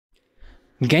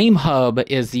GameHub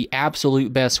is the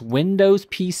absolute best Windows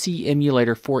PC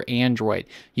emulator for Android.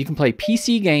 You can play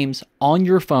PC games on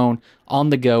your phone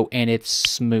on the go, and it's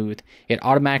smooth. It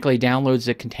automatically downloads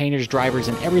the containers, drivers,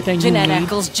 and everything you need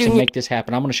to make this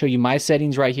happen. I'm going to show you my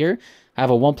settings right here. I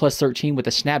have a OnePlus 13 with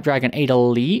a Snapdragon 8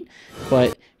 Elite,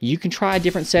 but you can try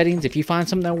different settings. If you find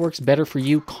something that works better for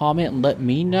you, comment and let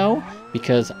me know,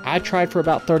 because I tried for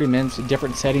about 30 minutes with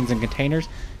different settings and containers,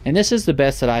 and this is the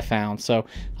best that I found. So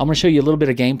I'm going to show you a little bit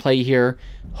of gameplay here.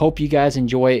 Hope you guys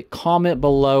enjoy it. Comment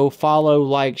below, follow,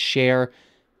 like, share.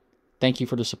 Thank you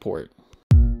for the support.